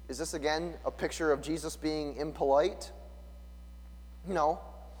 Is this again a picture of Jesus being impolite? No.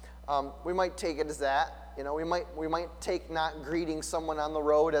 We might take it as that. We might take not greeting someone on the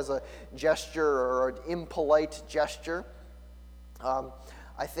road as a gesture or an impolite gesture.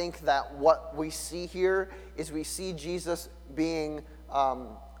 I think that what we see here is we see Jesus being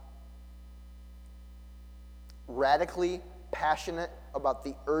radically passionate about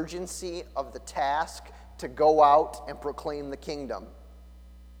the urgency of the task to go out and proclaim the kingdom.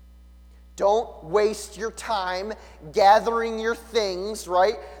 Don't waste your time gathering your things,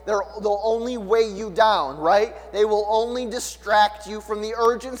 right? They'll only weigh you down, right? They will only distract you from the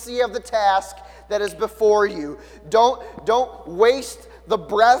urgency of the task that is before you. Don't waste the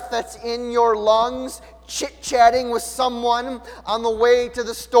breath that's in your lungs chit-chatting with someone on the way to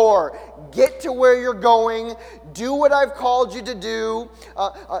the store. Get to where you're going. Do what I've called you to do.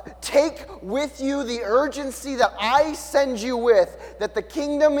 Take with you the urgency that I send you with, that the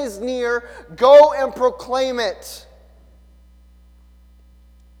kingdom is near. Go and proclaim it.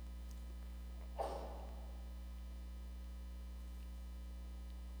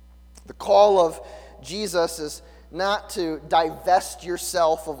 The call of Jesus is not to divest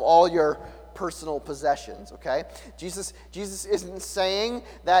yourself of all your personal possessions, okay? Jesus isn't saying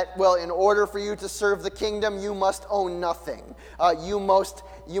that, well, in order for you to serve the kingdom, you must own nothing. You must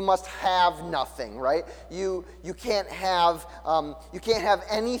have nothing, right? You can't have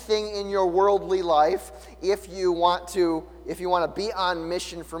anything in your worldly life if you want to be on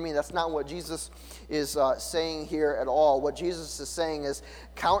mission for me. That's not what Jesus is saying here at all. What Jesus is saying is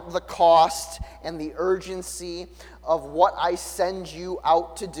count the cost and the urgency of what I send you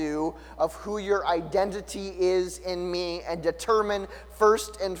out to do, of who your identity is in me, and determine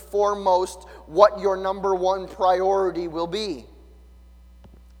first and foremost what your number one priority will be.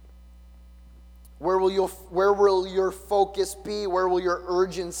 Where will your focus be? Where will your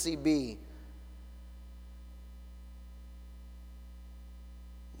urgency be?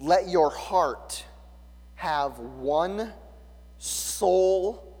 Let your heart have one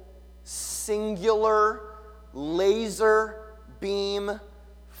sole, singular, laser beam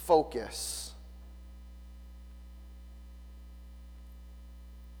focus.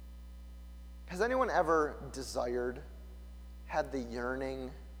 Has anyone ever had the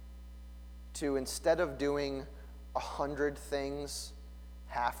yearning to, instead of doing 100 things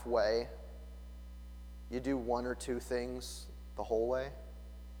halfway, you do one or two things the whole way?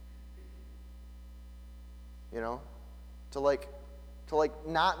 You know, to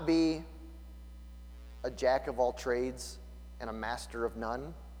not be a jack of all trades and a master of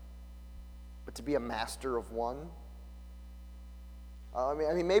none, but to be a master of one. I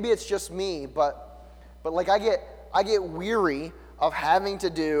mean, maybe it's just me, but like I get weary of having to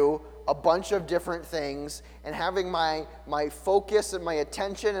do a bunch of different things and having my focus and my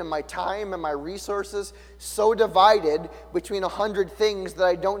attention and my time and my resources so divided between 100 things that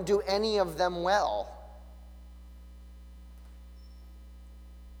I don't do any of them well.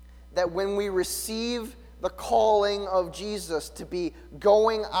 That when we receive the calling of Jesus to be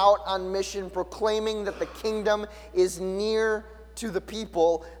going out on mission, proclaiming that the kingdom is near to the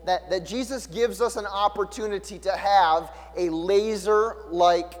people, that Jesus gives us an opportunity to have a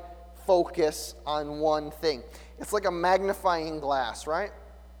laser-like focus on one thing. It's like a magnifying glass, right?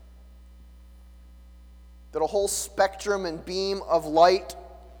 That a whole spectrum and beam of light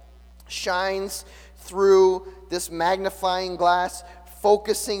shines through this magnifying glass,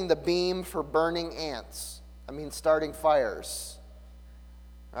 focusing the beam for burning ants. Starting fires.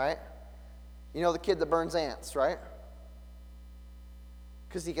 Right? You know the kid that burns ants, right?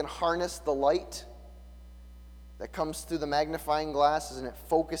 Because he can harness the light that comes through the magnifying glasses, and it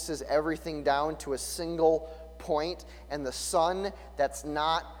focuses everything down to a single point. And the sun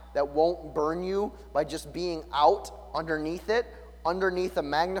that won't burn you by just being out underneath it, underneath a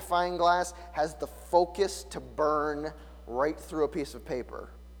magnifying glass, has the focus to burn right through a piece of paper.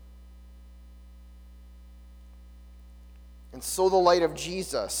 And so the light of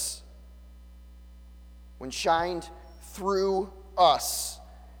Jesus, when shined through us,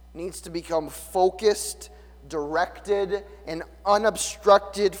 needs to become focused, directed, and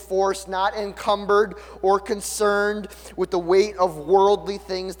unobstructed force, not encumbered or concerned with the weight of worldly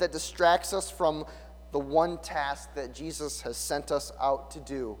things that distracts us from the one task that Jesus has sent us out to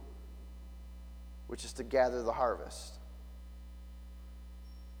do, which is to gather the harvest.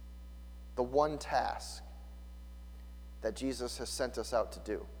 The one task that Jesus has sent us out to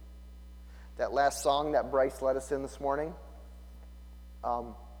do. That last song that Bryce led us in this morning,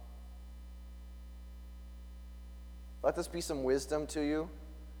 let this be some wisdom to you.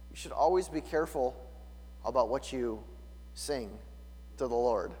 You should always be careful about what you sing to the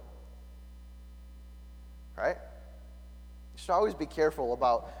Lord. Right? You should always be careful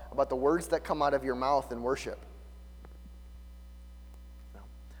about the words that come out of your mouth in worship.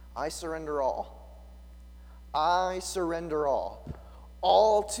 I surrender all. I surrender all.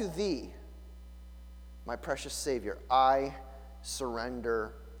 All to thee, my precious Savior. I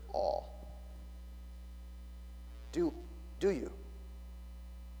surrender all. Do you?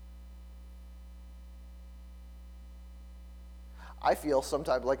 I feel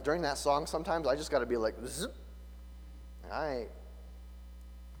sometimes, like during that song, sometimes I just got to be like, zip. I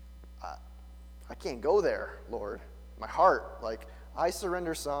can't go there, Lord. My heart, like, I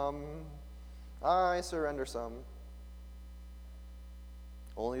surrender some. I surrender some.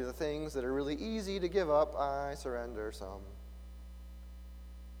 Only the things that are really easy to give up, I surrender some.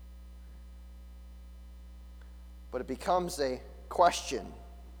 But it becomes a question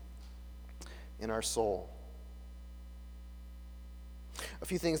in our soul. A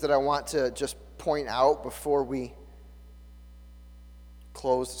few things that I want to just point out before we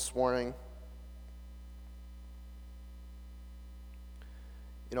close this morning.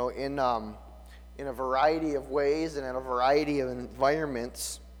 You know, in a variety of ways and in a variety of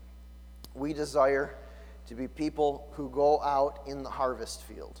environments, we desire to be people who go out in the harvest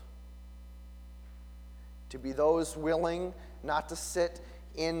field. To be those willing not to sit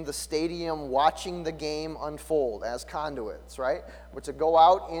in the stadium watching the game unfold as conduits, right? But to go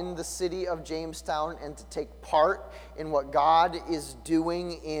out in the city of Jamestown and to take part in what God is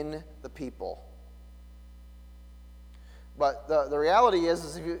doing in the people. But the reality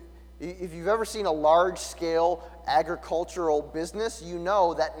is if you've ever seen a large-scale agricultural business, you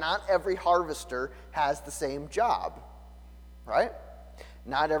know that not every harvester has the same job, right?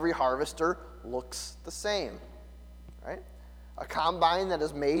 Not every harvester looks the same, right? A combine that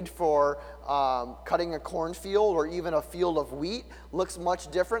is made for cutting a cornfield or even a field of wheat looks much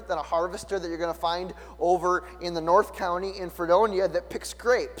different than a harvester that you're going to find over in the North County in Fredonia that picks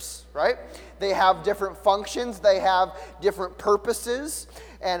grapes, right? They have different functions. They have different purposes.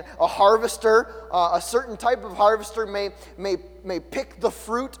 And a harvester, a certain type of harvester may pick the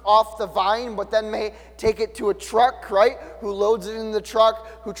fruit off the vine, but then may take it to a truck, right? Who loads it in the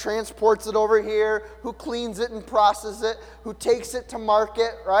truck, who transports it over here, who cleans it and processes it, who takes it to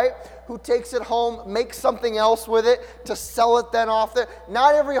market, right? Who takes it home, makes something else with it to sell it then off there.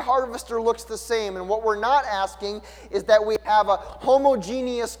 Not every harvester looks the same. And what we're not asking is that we have a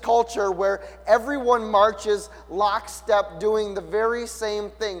homogeneous culture where everyone marches lockstep doing the very same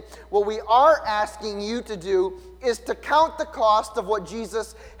thing. What we are asking you to do is to count the cost of what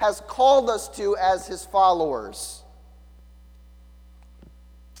Jesus has called us to as his followers.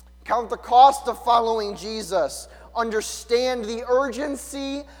 Count the cost of following Jesus. Understand the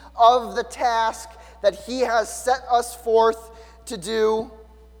urgency of the task that he has set us forth to do,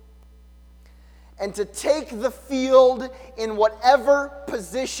 and to take the field in whatever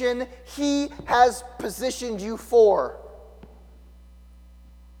position he has positioned you for.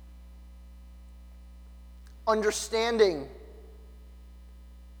 Understanding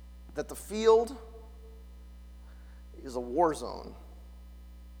that the field is a war zone.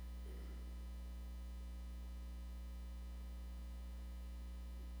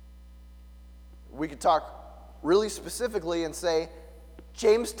 We could talk really specifically and say,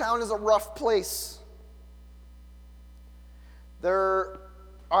 Jamestown is a rough place. There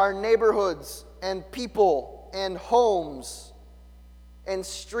are neighborhoods and people and homes and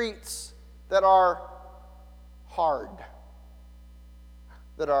streets that are hard,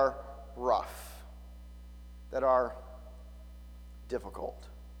 that are rough, that are difficult.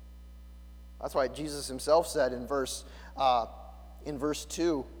 That's why Jesus himself said in verse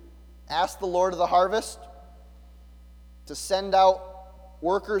 2, ask the Lord of the harvest to send out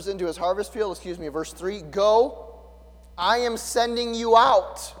workers into his harvest field. Verse 3, go, I am sending you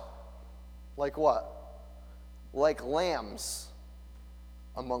out. Like what? Like lambs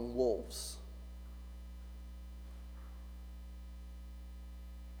among wolves.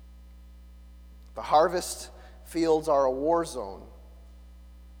 The harvest fields are a war zone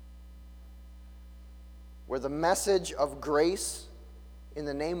where the message of grace in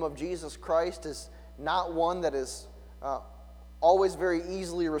the name of Jesus Christ is not one that is always very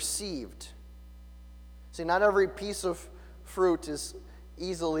easily received. See, not every piece of fruit is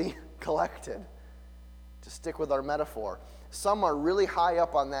easily collected, to stick with our metaphor. Some are really high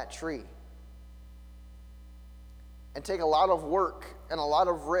up on that tree and take a lot of work and a lot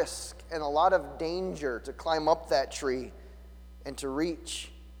of risk and a lot of danger to climb up that tree and to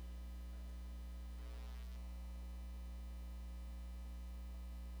reach.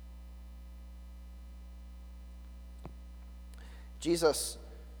 Jesus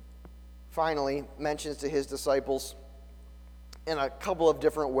finally mentions to his disciples in a couple of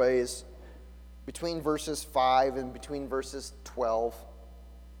different ways between verses 5 and between verses 12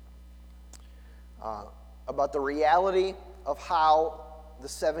 about the reality of how the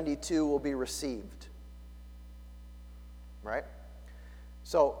 72 will be received. Right?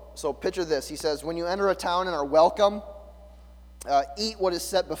 So picture this. He says, when you enter a town and are welcome, eat what is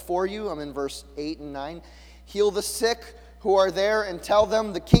set before you. I'm in verse 8 and 9. Heal the sick who are there and tell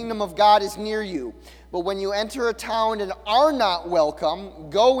them the kingdom of God is near you. But when you enter a town and are not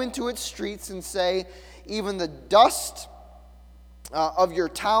welcome, go into its streets and say, even the dust of your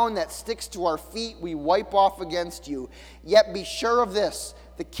town that sticks to our feet we wipe off against you. Yet be sure of this,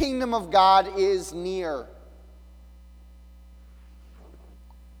 the kingdom of God is near.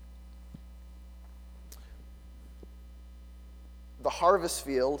 The harvest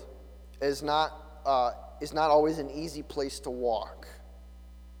field is not always an easy place to walk,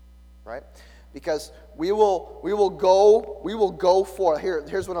 right? Because we will go for,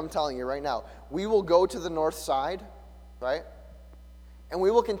 here's what I'm telling you right now. We will go to the north side, right? And we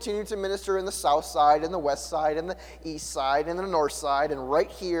will continue to minister in the south side and the west side and the east side and the north side and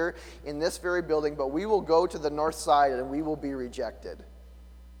right here in this very building, but we will go to the north side and we will be rejected.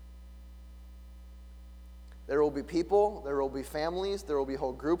 There will be people, there will be families, there will be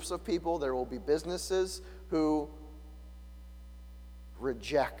whole groups of people, there will be businesses who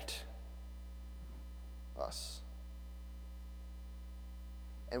reject us.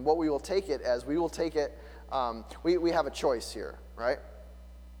 And what we will take it as, we have a choice here, right?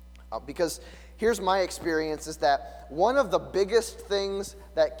 Because here's my experience is that one of the biggest things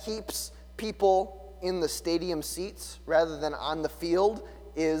that keeps people in the stadium seats rather than on the field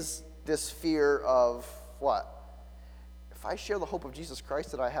is this fear of what? if I share the hope of Jesus Christ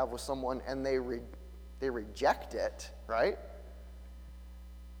that I have with someone and they reject it, right?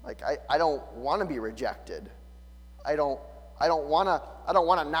 Like I don't want to be rejected. I don't want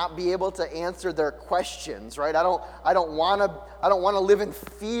to not be able to answer their questions, right? I don't want to live in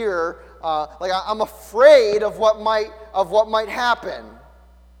fear. I'm afraid of what might happen.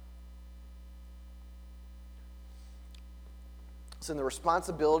 So the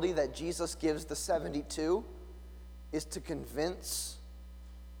responsibility that Jesus gives the 72 is to convince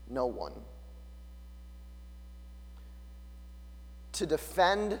no one. To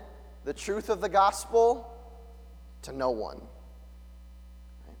defend the truth of the gospel to no one.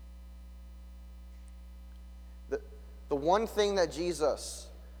 The one thing that Jesus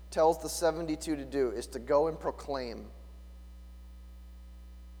tells the 72 to do is to go and proclaim.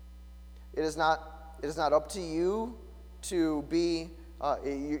 It is not up to you to be,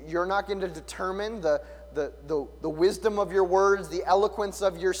 you're not going to determine the wisdom of your words, the eloquence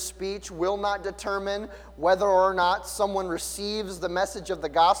of your speech will not determine whether or not someone receives the message of the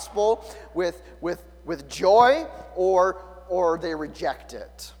gospel with joy or they reject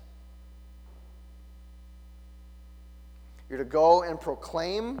it. You're to go and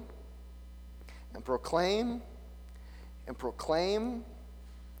proclaim and proclaim and proclaim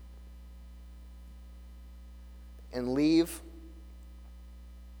and leave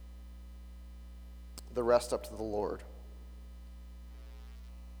the rest up to the Lord.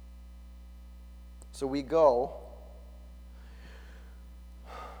 So we go.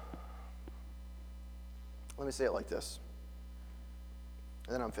 Let me say it like this,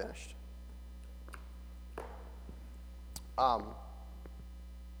 and then I'm finished.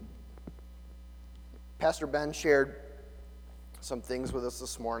 Pastor Ben shared some things with us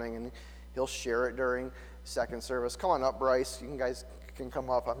this morning, and he'll share it during second service. Come on up, Bryce. You guys can come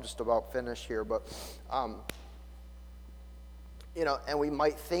up. I'm just about finished here, but and we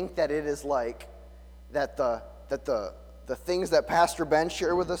might think that it is like that the things that Pastor Ben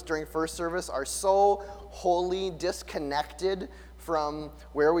shared with us during first service are so wholly disconnected from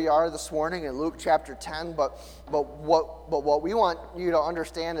where we are this morning in Luke chapter 10, but what we want you to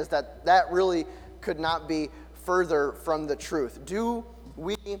understand is that really could not be further from the truth. Do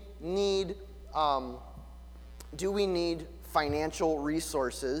we need financial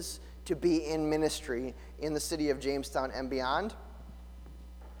resources to be in ministry in the city of Jamestown and beyond?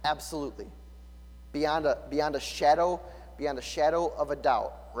 Absolutely. Beyond a shadow of a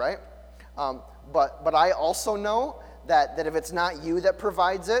doubt, right? But I also know that if it's not you that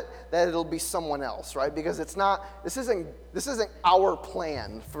provides it, that it'll be someone else, right? Because this isn't our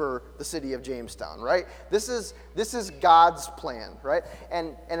plan for the city of Jamestown, right? This is God's plan, right?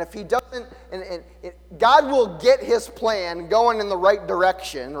 And if he doesn't, God will get his plan going in the right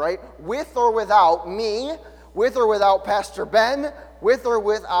direction, right? With or without me, with or without Pastor Ben, with or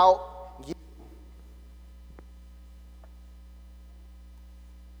without you.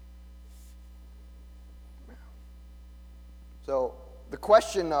 So the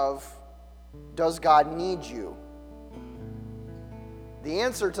question of, does God need you? The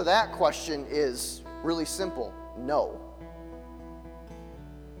answer to that question is really simple: no.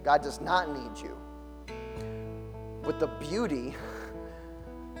 God does not need you. But the beauty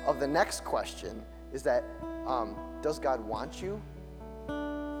of the next question is that, does God want you?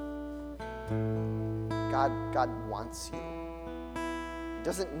 God wants you. He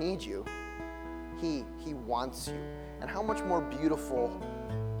doesn't need you. He wants you. And how much more beautiful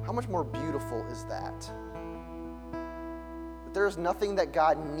is that? That there is nothing that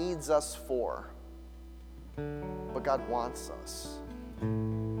God needs us for, but God wants us.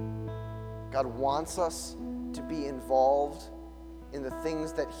 God wants us to be involved in the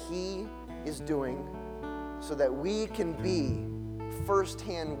things that he is doing so that we can be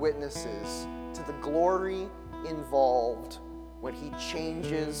firsthand witnesses to the glory involved when he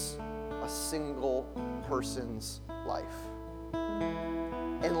changes a single person's life.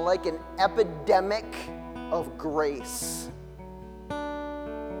 And like an epidemic of grace,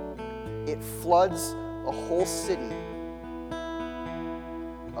 it floods a whole city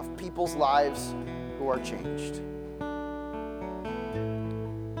of people's lives who are changed.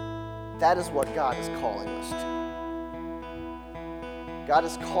 That is what God is calling us to. God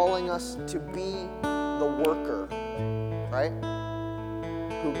is calling us to be the worker, right?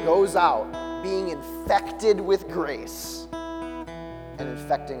 Who goes out being infected with grace and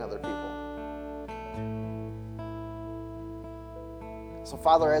infecting other people. So,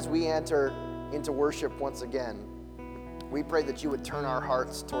 Father, as we enter into worship once again, we pray that you would turn our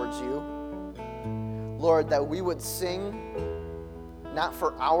hearts towards you. Lord, that we would sing not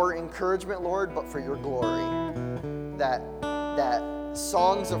for our encouragement, Lord, but for your glory. that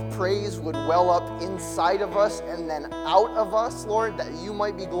songs of praise would well up inside of us and then out of us, Lord, that you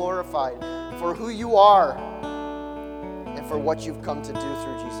might be glorified for who you are and for what you've come to do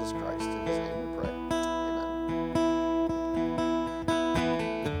through Jesus Christ. In his name we pray.